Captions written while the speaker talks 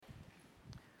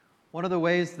One of the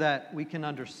ways that we can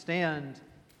understand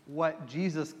what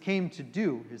Jesus came to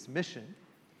do, his mission,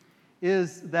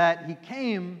 is that he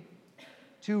came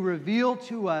to reveal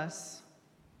to us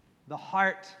the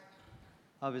heart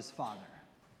of his Father.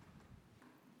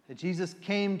 That Jesus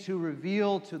came to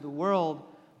reveal to the world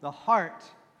the heart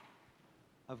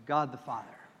of God the Father.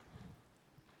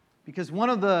 Because one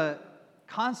of the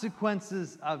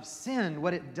consequences of sin,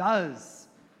 what it does,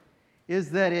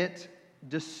 is that it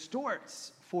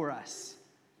distorts for us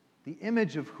the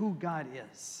image of who God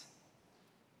is.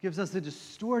 It gives us a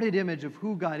distorted image of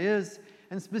who God is,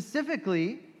 and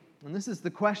specifically, and this is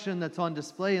the question that's on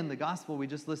display in the gospel we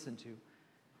just listened to,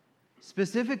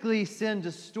 specifically, sin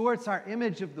distorts our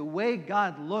image of the way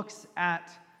God looks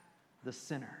at the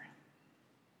sinner.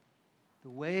 The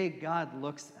way God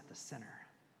looks at the sinner.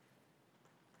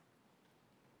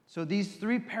 So these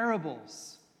three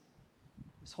parables,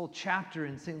 this whole chapter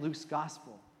in St. Luke's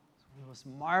gospel, is one of the most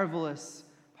marvelous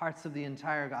parts of the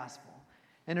entire gospel.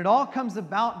 And it all comes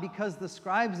about because the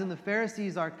scribes and the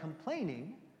Pharisees are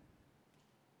complaining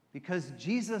because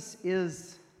Jesus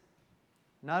is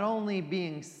not only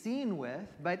being seen with,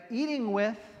 but eating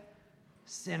with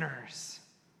sinners.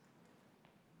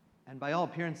 And by all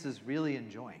appearances, really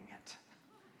enjoying it.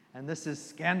 And this is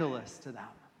scandalous to them.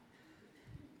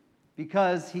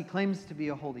 Because he claims to be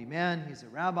a holy man, he's a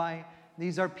rabbi.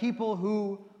 These are people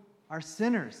who are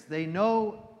sinners. They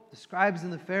know, the scribes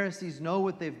and the Pharisees know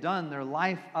what they've done. Their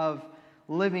life of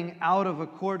living out of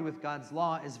accord with God's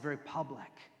law is very public.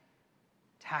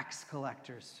 Tax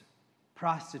collectors,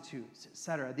 prostitutes,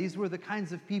 etc. These were the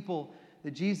kinds of people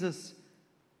that Jesus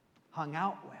hung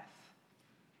out with.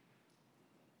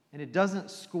 And it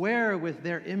doesn't square with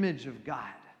their image of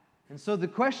God. And so the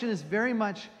question is very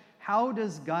much, how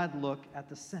does God look at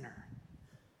the sinner?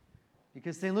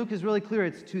 Because St. Luke is really clear,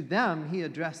 it's to them he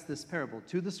addressed this parable,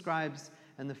 to the scribes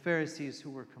and the Pharisees who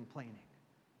were complaining.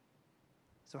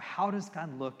 So how does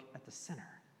God look at the sinner?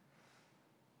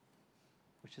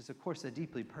 Which is, of course, a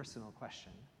deeply personal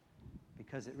question,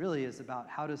 because it really is about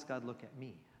how does God look at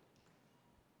me?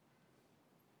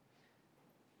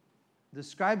 The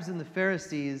scribes and the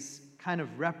Pharisees kind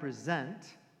of represent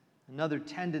another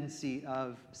tendency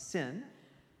of sin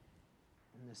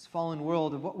in this fallen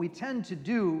world. Of what we tend to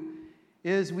do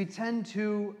is we tend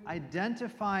to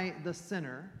identify the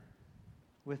sinner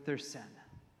with their sin.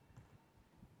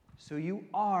 So you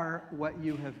are what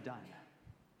you have done.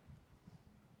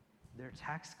 They're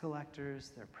tax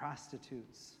collectors, they're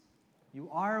prostitutes. You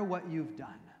are what you've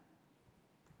done.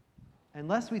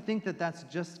 Unless we think that that's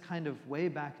just kind of way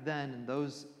back then in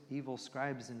those evil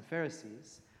scribes and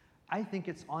Pharisees, I think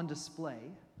it's on display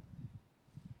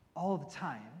all the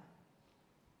time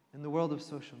in the world of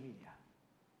social media.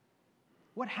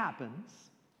 What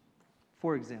happens,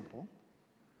 for example,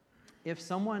 if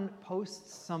someone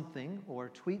posts something or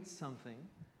tweets something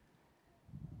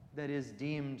that is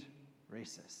deemed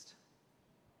racist,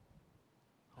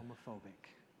 homophobic,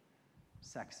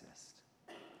 sexist,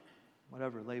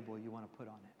 whatever label you want to put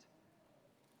on it?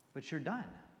 But you're done.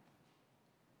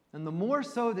 And the more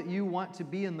so that you want to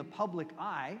be in the public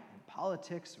eye, in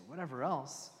politics or whatever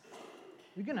else,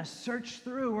 you're going to search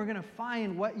through, we're going to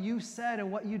find what you said and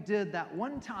what you did that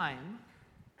one time,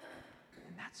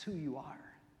 and that's who you are.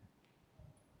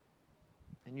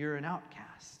 And you're an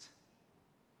outcast.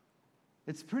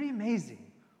 It's pretty amazing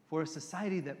for a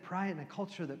society and a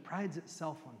culture that prides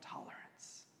itself on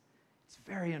tolerance. It's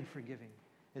very unforgiving.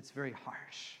 It's very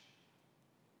harsh.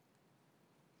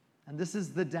 And this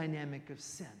is the dynamic of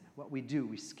sin. What we do,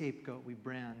 we scapegoat, we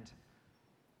brand.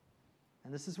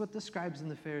 And this is what the scribes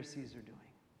and the Pharisees are doing.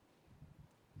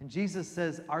 And Jesus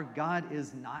says, our God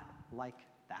is not like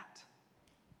that.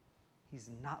 He's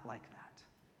not like that.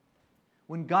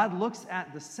 When God looks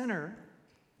at the sinner,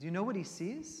 do you know what he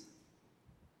sees?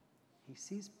 He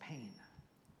sees pain.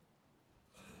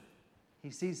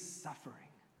 He sees suffering.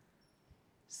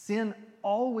 Sin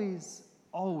always,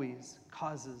 always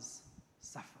causes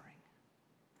suffering.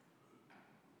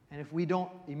 And if we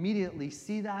don't immediately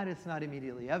see that, it's not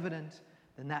immediately evident,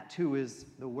 then that too is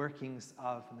the workings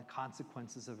of and the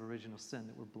consequences of original sin,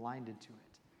 that we're blinded to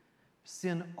it.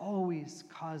 Sin always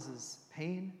causes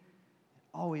pain, it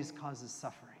always causes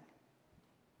suffering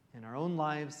in our own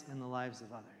lives and the lives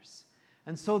of others.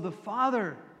 And so the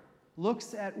Father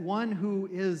looks at one who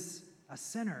is a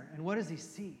sinner, and what does he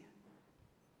see?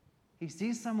 He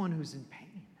sees someone who's in pain.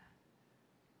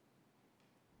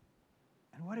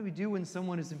 And what do we do when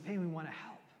someone is in pain? We want to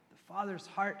help. The Father's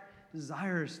heart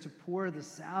desires to pour the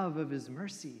salve of his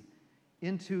mercy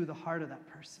into the heart of that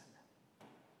person.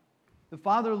 The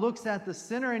Father looks at the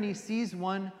sinner and he sees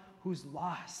one who's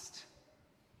lost.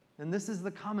 And this is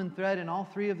the common thread in all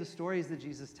three of the stories that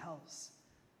Jesus tells.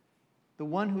 The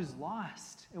one who's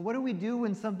lost. And what do we do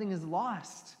when something is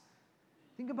lost?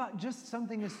 Think about just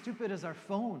something as stupid as our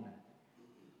phone.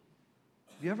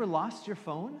 Have you ever lost your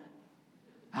phone?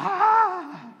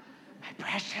 Ah, my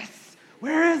precious,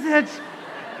 where is it?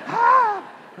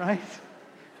 Ah, right?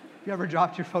 Have you ever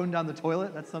dropped your phone down the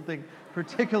toilet? That's something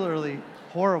particularly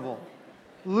horrible.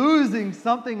 Losing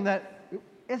something that,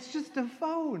 it's just a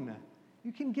phone.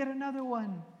 You can get another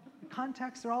one. The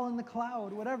contacts are all in the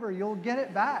cloud, whatever, you'll get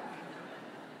it back.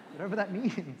 Whatever that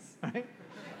means, right?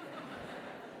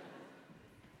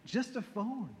 Just a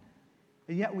phone.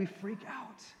 And yet we freak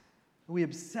out. We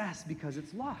obsess because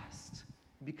it's lost,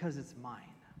 because it's mine.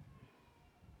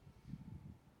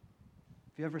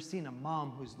 Have you ever seen a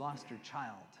mom who's lost her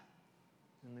child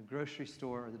in the grocery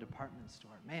store or the department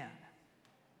store? Man,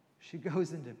 she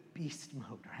goes into beast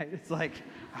mode, right? It's like,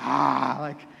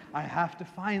 I have to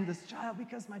find this child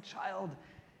because my child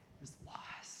is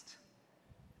lost.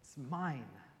 It's mine,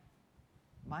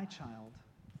 my child,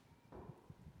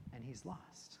 and he's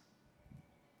lost.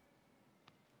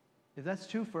 If that's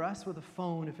true for us with a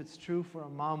phone, if it's true for a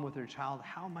mom with her child,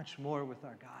 how much more with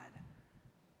our God?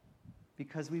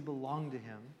 Because we belong to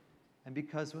him, and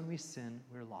because when we sin,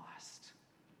 we're lost.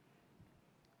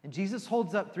 And Jesus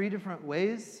holds up three different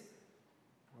ways,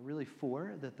 or really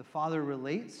four, that the Father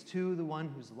relates to the one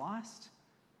who's lost.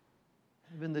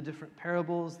 Even the different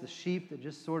parables, the sheep that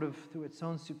just sort of, through its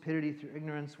own stupidity, through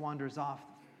ignorance, wanders off.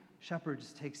 The shepherd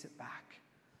just takes it back.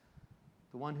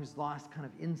 The one who's lost kind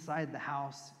of inside the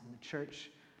house, in the church,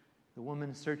 the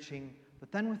woman searching, but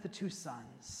then with the two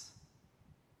sons.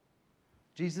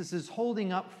 Jesus is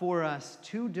holding up for us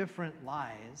two different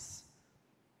lies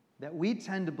that we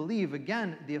tend to believe.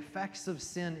 Again, the effects of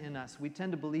sin in us. We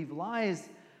tend to believe lies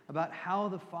about how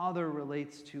the Father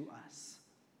relates to us.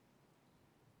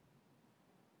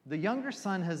 The younger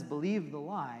son has believed the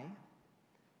lie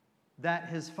that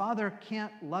his father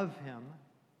can't love him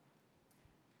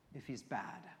if he's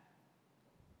bad.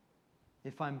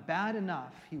 If I'm bad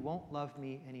enough, he won't love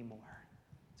me anymore.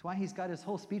 That's why he's got his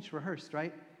whole speech rehearsed,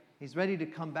 right? He's ready to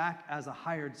come back as a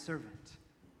hired servant.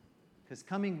 Because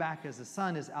coming back as a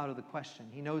son is out of the question.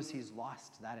 He knows he's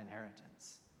lost that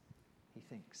inheritance, he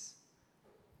thinks.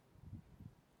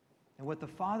 And what the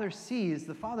Father sees,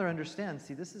 the Father understands.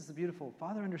 See, this is the beautiful.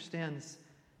 Father understands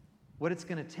what it's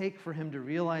going to take for him to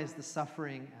realize the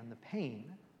suffering and the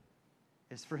pain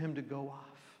is for him to go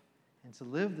off and to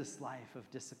live this life of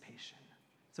dissipation.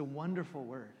 It's a wonderful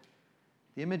word.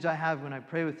 The image I have when I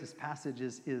pray with this passage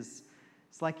is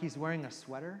it's like he's wearing a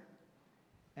sweater,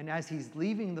 and as he's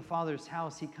leaving the Father's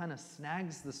house, he kind of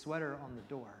snags the sweater on the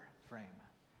door frame.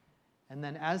 And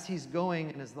then as he's going,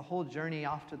 and as the whole journey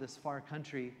off to this far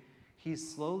country,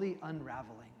 he's slowly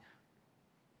unraveling.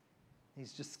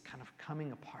 He's just kind of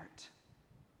coming apart.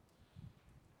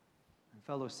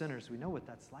 Fellow sinners, we know what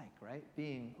that's like, right?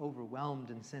 Being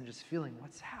overwhelmed in sin, just feeling,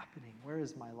 what's happening? Where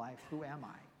is my life? Who am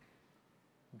I?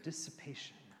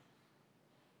 Dissipation.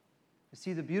 You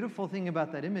see, the beautiful thing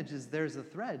about that image is there's a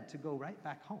thread to go right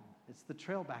back home. It's the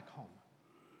trail back home.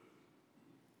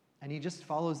 And he just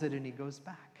follows it and he goes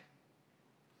back.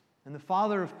 And the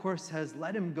Father, of course, has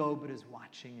let him go, but is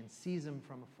watching and sees him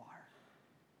from afar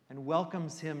and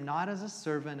welcomes him not as a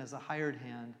servant, as a hired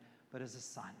hand, but as a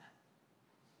son.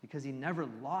 Because he never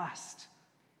lost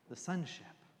the sonship.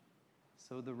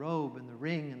 So the robe and the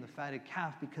ring and the fatted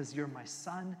calf, because you're my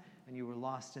son and you were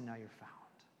lost and now you're found.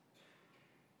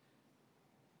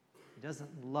 He doesn't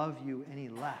love you any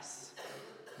less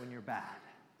when you're bad.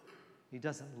 He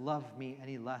doesn't love me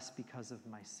any less because of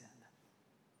my sin.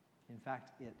 In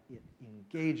fact, it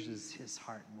engages his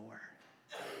heart more.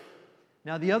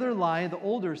 Now the other lie, the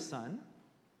older son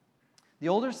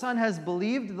has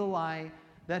believed the lie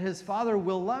that his father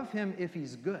will love him if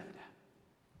he's good.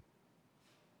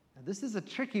 Now, this is a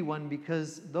tricky one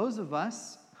because those of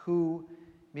us who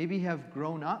maybe have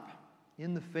grown up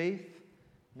in the faith,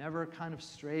 never kind of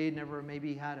strayed, never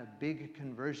maybe had a big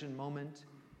conversion moment,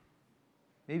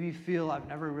 maybe feel I've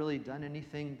never really done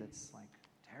anything that's like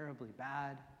terribly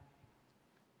bad.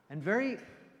 And very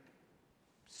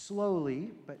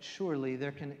slowly but surely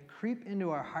there can creep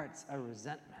into our hearts a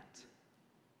resentment.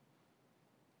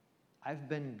 I've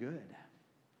been good.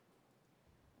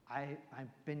 I've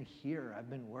been here.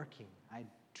 I've been working. I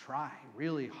try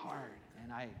really hard.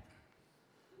 And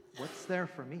what's there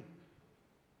for me?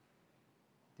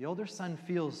 The older son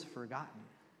feels forgotten.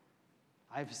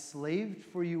 I've slaved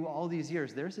for you all these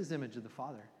years. There's his image of the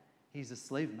father. He's a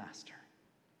slave master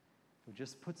who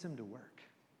just puts him to work.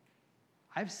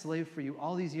 I've slaved for you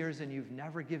all these years and you've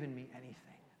never given me anything.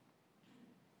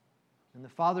 And the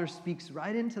father speaks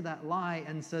right into that lie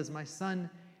and says, my son,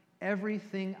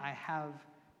 everything I have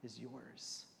is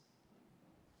yours.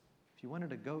 If you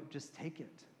wanted a goat, just take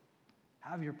it.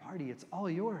 Have your party. It's all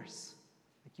yours.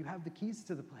 Like you have the keys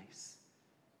to the place.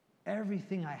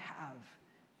 Everything I have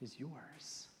is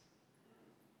yours.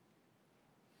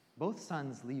 Both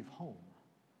sons leave home.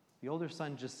 The older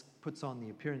son just puts on the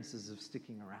appearances of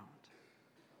sticking around.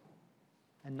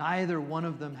 And neither one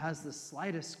of them has the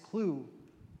slightest clue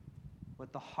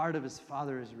what the heart of his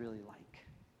father is really like.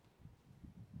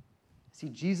 See,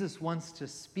 Jesus wants to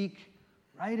speak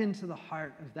right into the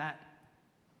heart of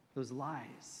those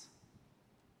lies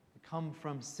that come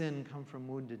from sin, come from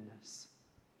woundedness,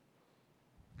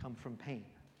 come from pain.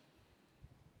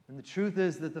 And the truth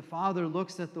is that the Father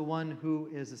looks at the one who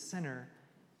is a sinner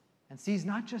and sees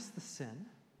not just the sin,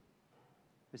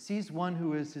 but sees one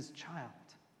who is his child,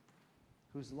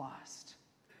 who's lost.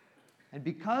 And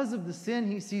because of the sin,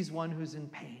 he sees one who's in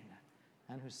pain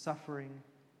and who's suffering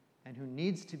and who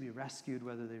needs to be rescued,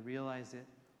 whether they realize it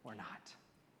or not.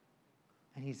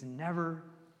 And he's never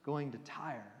going to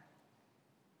tire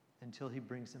until he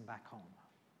brings him back home.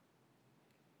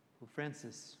 Pope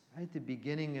Francis, right at the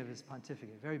beginning of his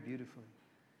pontificate, very beautifully,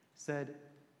 said,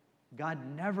 God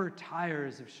never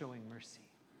tires of showing mercy.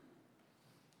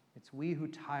 It's we who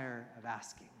tire of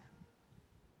asking.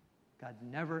 God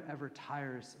never, ever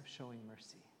tires of showing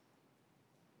mercy.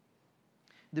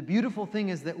 The beautiful thing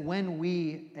is that when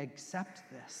we accept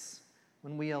this,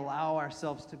 when we allow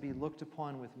ourselves to be looked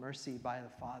upon with mercy by the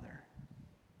Father,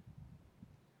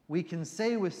 we can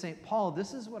say with St. Paul,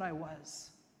 this is what I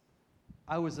was.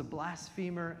 I was a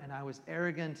blasphemer and I was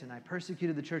arrogant and I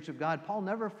persecuted the church of God. Paul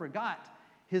never forgot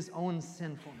his own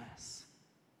sinfulness.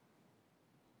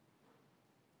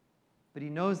 But he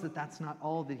knows that that's not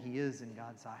all that he is in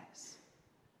God's eyes.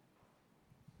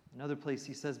 Another place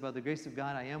he says, by the grace of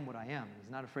God, I am what I am.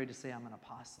 He's not afraid to say I'm an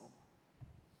apostle.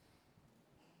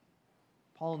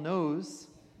 Paul knows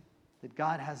that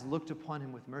God has looked upon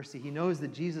him with mercy. He knows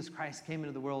that Jesus Christ came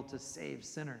into the world to save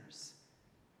sinners.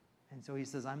 And so he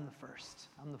says, I'm the first,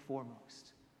 I'm the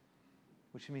foremost,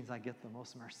 which means I get the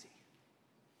most mercy.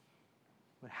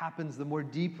 What happens, the more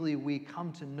deeply we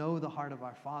come to know the heart of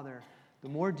our Father, the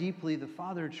more deeply the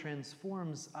Father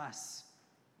transforms us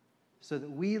so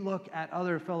that we look at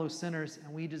other fellow sinners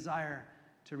and we desire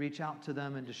to reach out to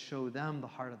them and to show them the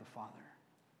heart of the Father.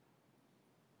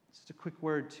 Just a quick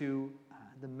word to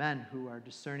the men who are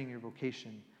discerning your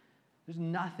vocation. There's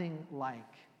nothing like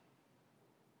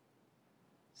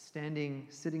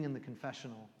sitting in the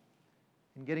confessional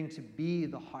and getting to be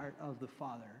the heart of the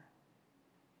Father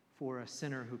for a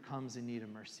sinner who comes in need of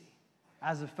mercy.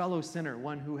 As a fellow sinner,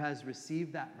 one who has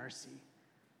received that mercy,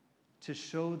 to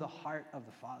show the heart of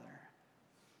the Father.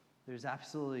 There's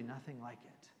absolutely nothing like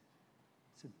it.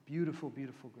 It's a beautiful,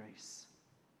 beautiful grace.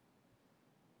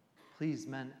 Please,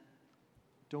 men,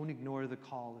 don't ignore the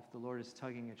call if the Lord is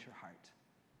tugging at your heart.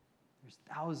 There's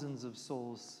thousands of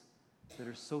souls that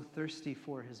are so thirsty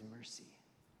for his mercy,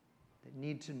 that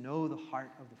need to know the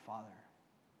heart of the Father.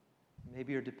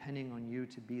 Maybe are depending on you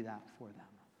to be that for them.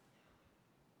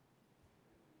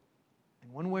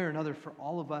 In one way or another, for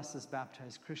all of us as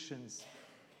baptized Christians,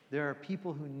 there are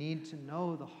people who need to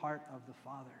know the heart of the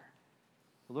Father.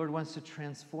 The Lord wants to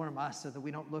transform us so that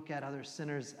we don't look at other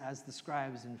sinners as the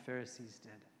scribes and Pharisees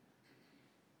did.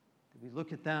 That we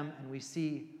look at them and we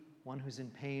see one who's in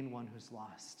pain, one who's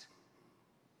lost,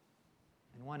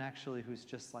 and one actually who's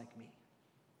just like me.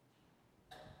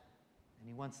 And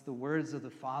he wants the words of the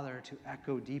Father to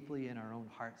echo deeply in our own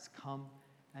hearts. Come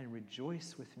and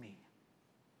rejoice with me,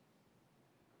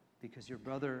 because your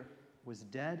brother was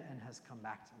dead and has come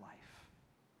back to life.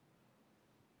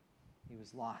 He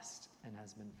was lost and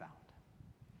has been found.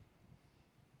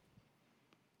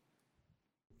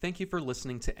 Thank you for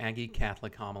listening to Aggie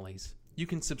Catholic Homilies. You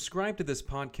can subscribe to this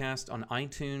podcast on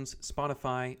iTunes,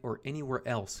 Spotify, or anywhere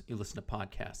else you listen to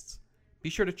podcasts. Be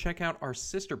sure to check out our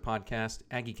sister podcast,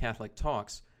 Aggie Catholic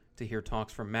Talks, to hear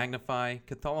talks from Magnify,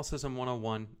 Catholicism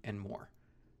 101, and more.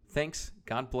 Thanks,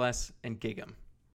 God bless, and gig 'em.